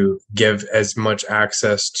can to give as much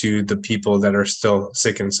access to the people that are still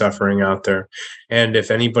sick and suffering out there. And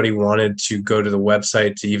if anybody wanted to go to the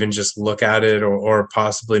website to even just look at it or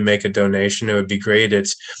possibly make a donation, it would be great.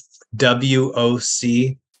 It's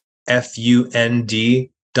WOCFUND.org.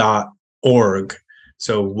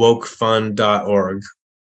 So wokefund.org.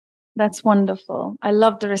 That's wonderful. I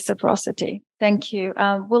love the reciprocity. Thank you.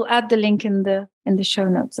 We'll add the link in the show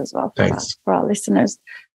notes as well for our listeners.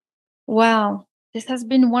 Wow. This has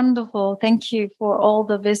been wonderful. Thank you for all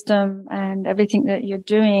the wisdom and everything that you're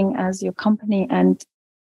doing as your company and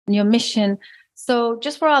your mission. So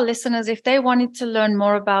just for our listeners, if they wanted to learn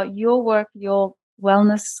more about your work, your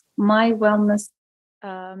wellness, my wellness,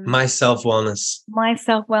 My self-wellness. my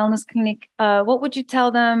self-wellness clinic, what would you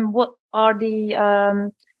tell them? What are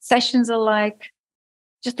the sessions are like?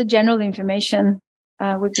 Just the general information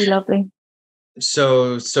would be lovely.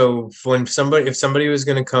 So when if somebody was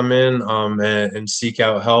going to come in and seek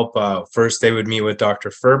out help, first they would meet with Dr.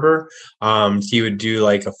 Ferber. He would do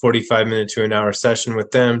like a 45-minute to an hour session with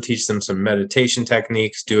them, teach them some meditation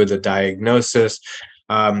techniques, do the diagnosis.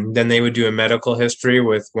 Then they would do a medical history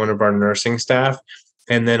with one of our nursing staff.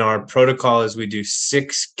 And then our protocol is we do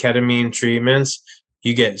 6 ketamine treatments.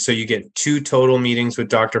 You get 2 total meetings with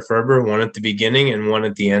Dr. Ferber, one at the beginning and one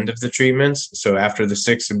at the end of the treatments. So after the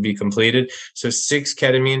 6 would be completed. So 6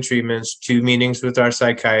 ketamine treatments, 2 meetings with our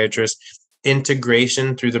psychiatrist,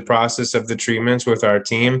 integration through the process of the treatments with our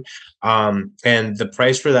team. And the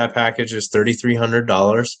price for that package is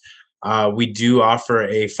 $3,300. We do offer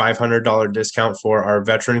a $500 discount for our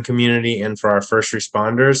veteran community and for our first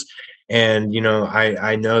responders. And,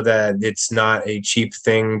 I know that it's not a cheap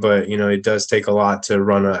thing, but, it does take a lot to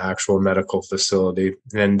run an actual medical facility.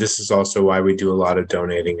 And this is also why we do a lot of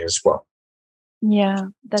donating as well. Yeah,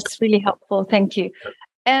 that's really helpful. Thank you.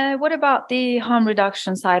 What about the harm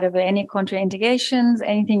reduction side of it? Any contraindications?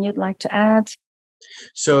 Anything you'd like to add?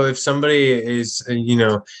 So if somebody is,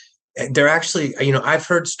 they're actually, I've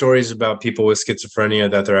heard stories about people with schizophrenia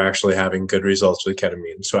that they're actually having good results with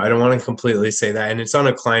ketamine. So I don't want to completely say that. And it's on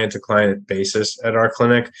a client to client basis at our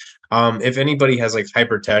clinic. If anybody has like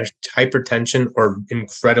hypertension or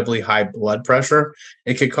incredibly high blood pressure,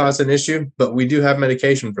 it could cause an issue, but we do have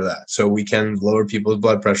medication for that. So we can lower people's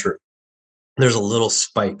blood pressure. There's a little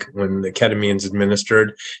spike when the ketamine is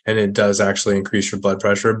administered, and it does actually increase your blood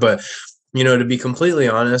pressure. But, to be completely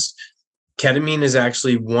honest, ketamine is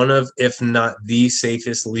actually one of, if not the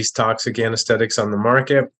safest, least toxic anesthetics on the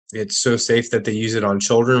market. It's so safe that they use it on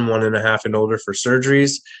children 1.5 and older for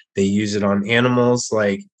surgeries. They use it on animals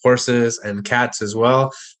like horses and cats as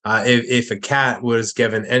well. If a cat was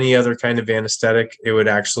given any other kind of anesthetic, it would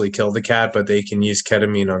actually kill the cat, but they can use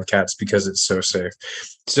ketamine on cats because it's so safe.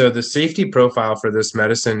 So the safety profile for this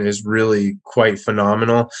medicine is really quite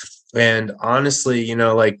phenomenal. And honestly,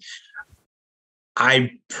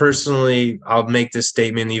 I personally, I'll make this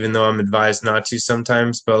statement, even though I'm advised not to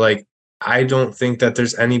sometimes, but I don't think that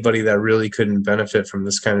there's anybody that really couldn't benefit from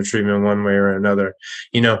this kind of treatment one way or another.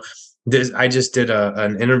 I just did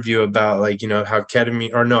an interview about how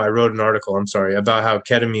ketamine, or no, I wrote an article, I'm sorry, about how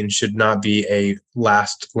ketamine should not be a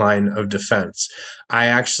last line of defense. I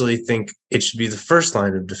actually think it should be the first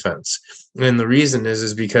line of defense. And the reason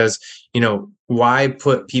is because, why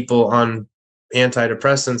put people on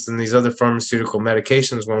antidepressants and these other pharmaceutical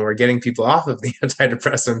medications when we're getting people off of the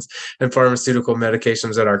antidepressants and pharmaceutical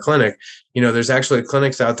medications at our clinic? There's actually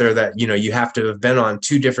clinics out there that, you have to have been on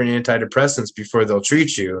 2 different antidepressants before they'll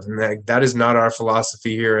treat you. And that is not our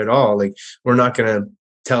philosophy here at all. We're not going to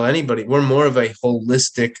tell anybody. We're more of a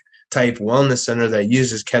holistic type wellness center that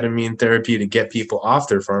uses ketamine therapy to get people off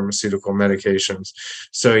their pharmaceutical medications.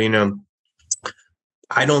 So,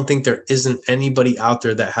 I don't think there isn't anybody out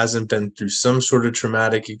there that hasn't been through some sort of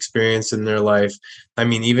traumatic experience in their life. I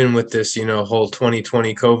mean, even with this, whole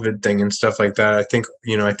 2020 COVID thing and stuff like that, I think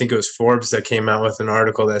it was Forbes that came out with an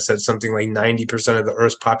article that said something like 90% of the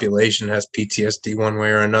Earth's population has PTSD one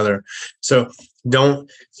way or another. So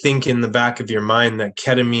don't think in the back of your mind that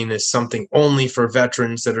ketamine is something only for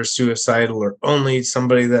veterans that are suicidal or only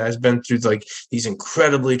somebody that has been through these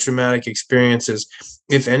incredibly traumatic experiences.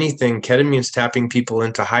 If anything, ketamine is tapping people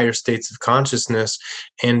into higher states of consciousness,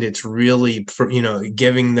 and it's really,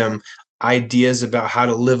 giving them ideas about how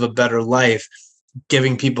to live a better life,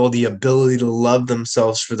 giving people the ability to love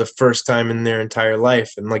themselves for the first time in their entire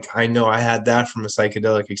life. And I know I had that from a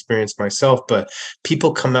psychedelic experience myself, but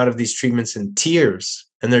people come out of these treatments in tears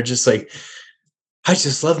and they're just like, I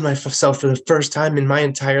just loved myself for the first time in my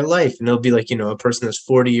entire life. And they'll be a person that's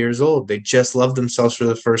 40 years old. They just love themselves for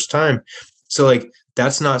the first time. So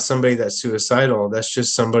that's not somebody that's suicidal. That's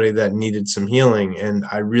just somebody that needed some healing. And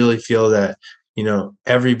I really feel that,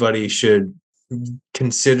 everybody should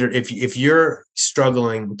consider, if you're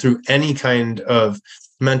struggling through any kind of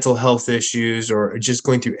mental health issues or just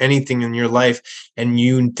going through anything in your life and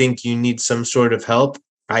you think you need some sort of help,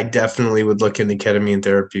 I definitely would look into ketamine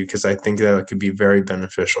therapy because I think that it could be very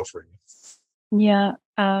beneficial for you. Yeah,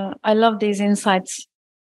 I love these insights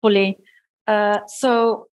fully.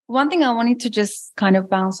 So one thing I wanted to just kind of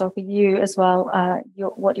bounce off of you as well,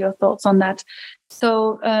 what your thoughts on that.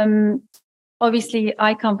 So obviously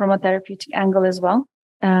I come from a therapeutic angle as well,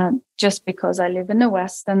 just because I live in the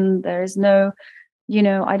West and there is no,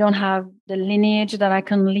 I don't have the lineage that I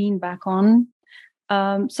can lean back on.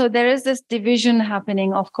 So there is this division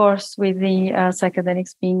happening, of course, with the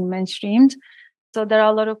psychedelics being mainstreamed. So there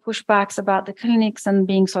are a lot of pushbacks about the clinics and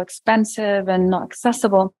being so expensive and not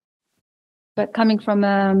accessible. But coming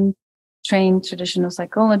from trained traditional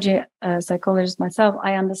psychologist myself,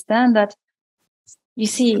 I understand that, you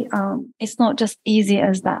see, it's not just easy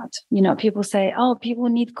as that. People say, oh, people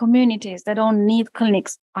need communities. They don't need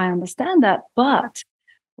clinics. I understand that. But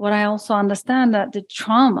what I also understand that the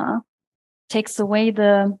trauma takes away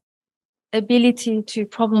the ability to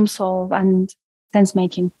problem solve and sense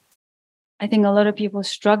making. I think a lot of people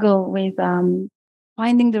struggle with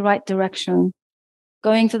finding the right direction,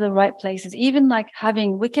 going to the right places, even like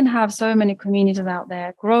we can have so many communities out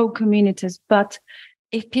there, grow communities, but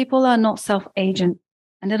if people are not self-agent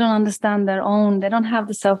and they don't understand they don't have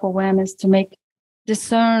the self-awareness to make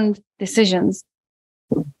discerned decisions,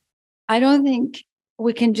 I don't think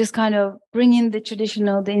we can just kind of bring in the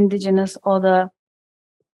traditional, the indigenous, or the,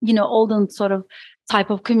 olden sort of type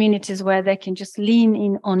of communities where they can just lean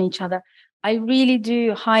in on each other. I really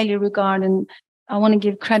do highly regard, and I want to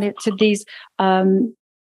give credit to these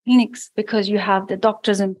clinics, because you have the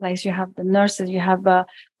doctors in place, you have the nurses, you have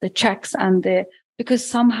the checks, because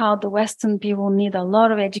somehow the Western people need a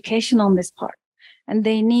lot of education on this part, and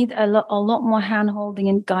they need a lot more hand-holding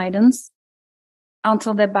and guidance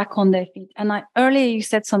until they're back on their feet. And earlier you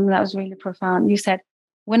said something that was really profound. You said,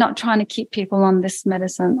 we're not trying to keep people on this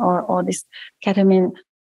medicine or this ketamine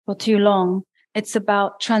for too long. It's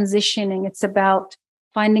about transitioning. It's about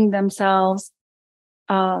finding themselves,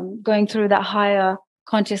 going through that higher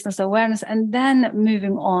consciousness awareness, and then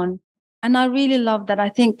moving on. And I really love that. I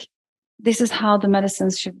think this is how the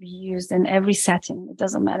medicines should be used in every setting. It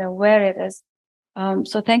doesn't matter where it is.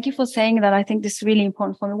 So thank you for saying that. I think this is really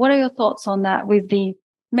important for me. What are your thoughts on that with the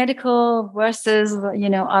medical versus,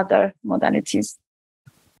 other modalities?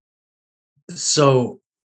 So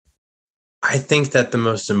I think that the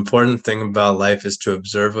most important thing about life is to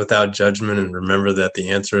observe without judgment and remember that the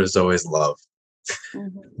answer is always love.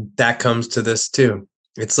 Mm-hmm. That comes to this too.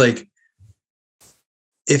 It's like,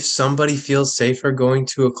 if somebody feels safer going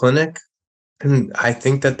to a clinic, and I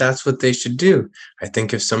think that that's what they should do. I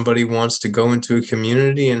think if somebody wants to go into a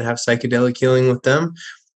community and have psychedelic healing with them,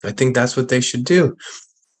 I think that's what they should do.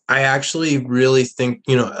 I actually really think,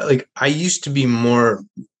 I used to be more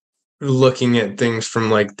looking at things from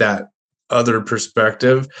like that other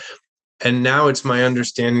perspective. And now it's my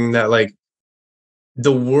understanding that like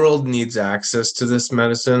the world needs access to this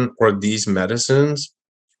medicine or these medicines,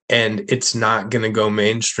 and it's not going to go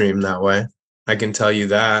mainstream that way. I can tell you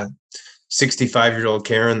that. 65-year-old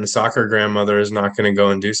Karen, the soccer grandmother, is not going to go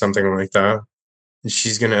and do something like that.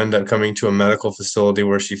 She's going to end up coming to a medical facility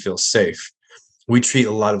where she feels safe. We treat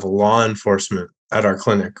a lot of law enforcement at our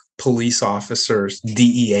clinic, police officers,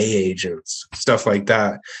 DEA agents, stuff like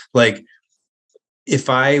that. Like, if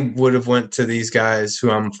I would have went to these guys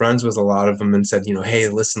who I'm friends with, a lot of them, and said, hey,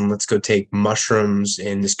 listen, let's go take mushrooms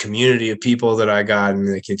in this community of people that I got, and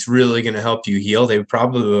like, it's really going to help you heal, they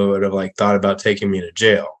probably would have like thought about taking me to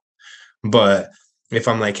jail. But if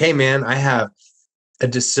I'm like, hey, man, I have a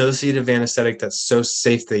dissociative anesthetic that's so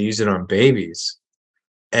safe they use it on babies,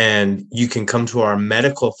 and you can come to our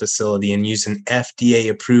medical facility and use an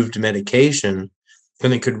FDA-approved medication,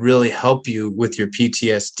 and it could really help you with your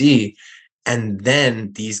PTSD. And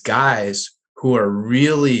then these guys who are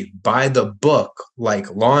really by the book,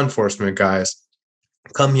 like law enforcement guys,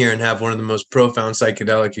 come here and have one of the most profound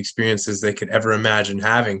psychedelic experiences they could ever imagine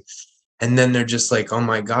having. And then they're just like, oh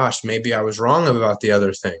my gosh, maybe I was wrong about the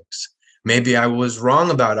other things. Maybe I was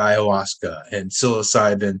wrong about ayahuasca and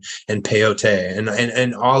psilocybin and peyote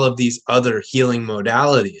and all of these other healing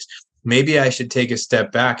modalities. Maybe I should take a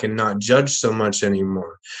step back and not judge so much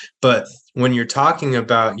anymore. But when you're talking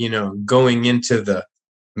about, going into the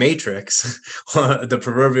matrix, the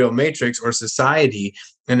proverbial matrix or society,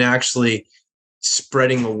 and actually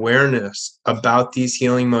spreading awareness about these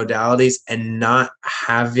healing modalities and not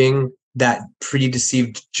having that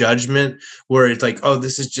predeceived judgment where it's like, oh,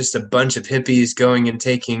 this is just a bunch of hippies going and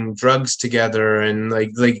taking drugs together. And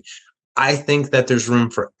like, I think that there's room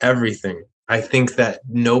for everything. I think that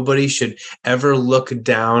nobody should ever look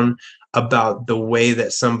down about the way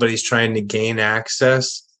that somebody's trying to gain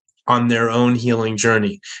access on their own healing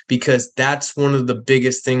journey, because that's one of the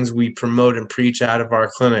biggest things we promote and preach out of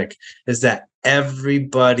our clinic, is that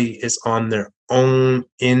everybody is on their own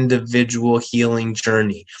individual healing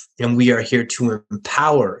journey. And we are here to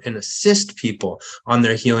empower and assist people on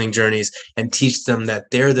their healing journeys and teach them that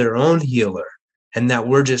they're their own healer and that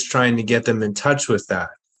we're just trying to get them in touch with that,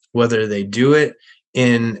 whether they do it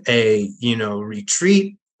in a,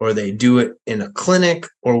 retreat, or they do it in a clinic,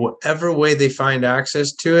 or whatever way they find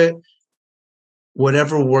access to it.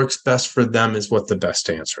 Whatever works best for them is what the best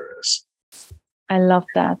answer is. I love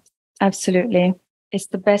that. Absolutely. It's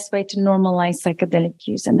the best way to normalize psychedelic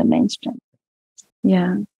use in the mainstream.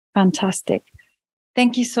 Yeah, fantastic.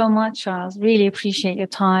 Thank you so much, Charles. Really appreciate your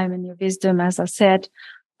time and your wisdom. As I said,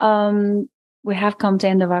 we have come to the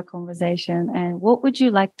end of our conversation. And what would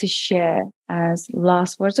you like to share as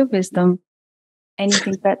last words of wisdom?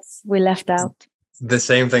 Anything that's we left out? The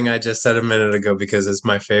same thing I just said a minute ago, because it's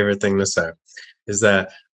my favorite thing to say, is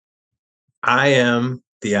that I am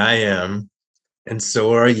the I am, and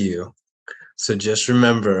so are you. So just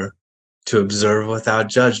remember to observe without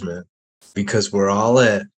judgment, because we're all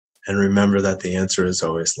it. And remember that the answer is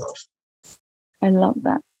always love. I love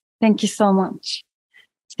that. Thank you so much.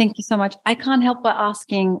 Thank you so much. I can't help but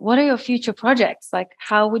asking, what are your future projects? Like,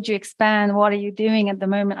 how would you expand? What are you doing at the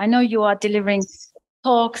moment? I know you are delivering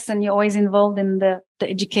talks and you're always involved in the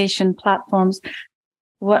education platforms.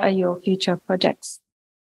 What are your future projects?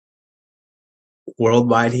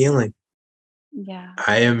 Worldwide healing. Yeah.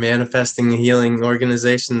 I am manifesting a healing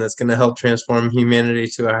organization that's going to help transform humanity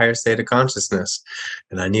to a higher state of consciousness.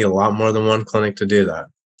 And I need a lot more than one clinic to do that.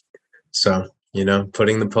 So,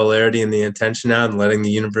 putting the polarity and the intention out and letting the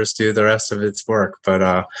universe do the rest of its work. But,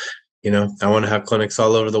 I want to have clinics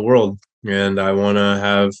all over the world, and I want to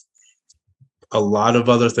have a lot of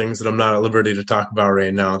other things that I'm not at liberty to talk about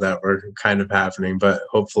right now that were kind of happening, but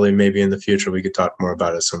hopefully maybe in the future we could talk more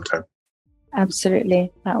about it sometime. Absolutely.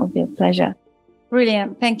 That would be a pleasure.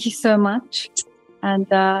 Brilliant. Thank you so much. And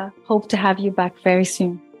hope to have you back very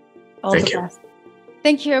soon. All the best.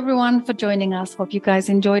 Thank you, everyone, for joining us. Hope you guys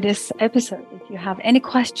enjoyed this episode. If you have any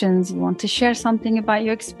questions, you want to share something about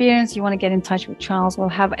your experience, you want to get in touch with Charles, we'll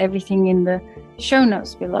have everything in the show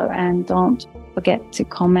notes below. And don't forget to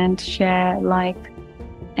comment, share, like,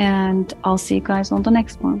 and I'll see you guys on the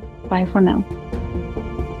next one. Bye for now.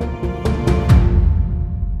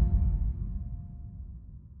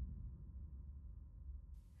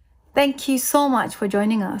 Thank you so much for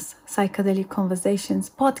joining us. Psychedelic Conversations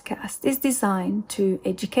podcast is designed to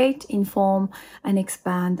educate, inform, and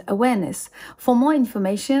expand awareness. For more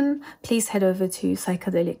information, please head over to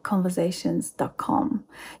psychedelicconversations.com.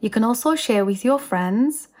 You can also share with your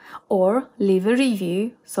friends or leave a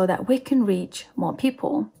review so that we can reach more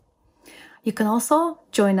people. You can also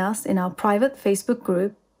join us in our private Facebook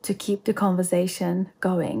group to keep the conversation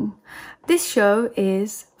going. This show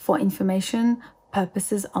is for information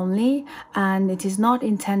purposes only, and it is not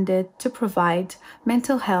intended to provide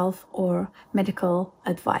mental health or medical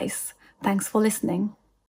advice. Thanks for listening.